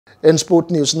In sport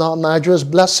news now, Nigeria's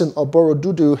Blessing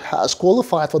Oborodudu has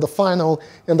qualified for the final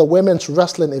in the women's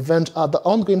wrestling event at the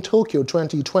ongoing Tokyo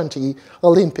 2020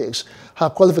 Olympics. Her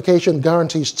qualification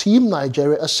guarantees Team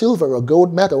Nigeria a silver or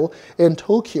gold medal in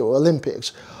Tokyo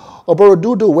Olympics.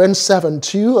 Oborududu went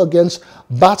 7-2 against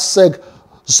Batseg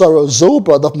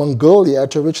Zorozoba of Mongolia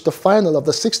to reach the final of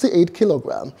the 68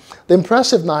 kg. The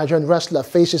impressive Nigerian wrestler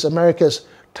faces America's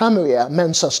Tamiria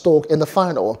Mensah-Stoke in the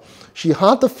final. She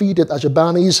had defeated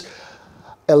Ajabani's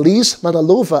Elise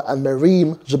Manalova and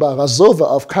Maryam Zubarazova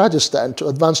of Kyrgyzstan to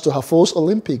advance to her first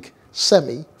Olympic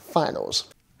semi-finals.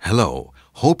 Hello,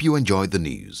 hope you enjoyed the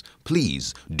news.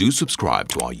 Please do subscribe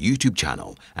to our YouTube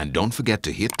channel and don't forget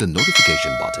to hit the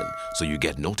notification button so you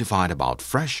get notified about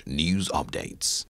fresh news updates.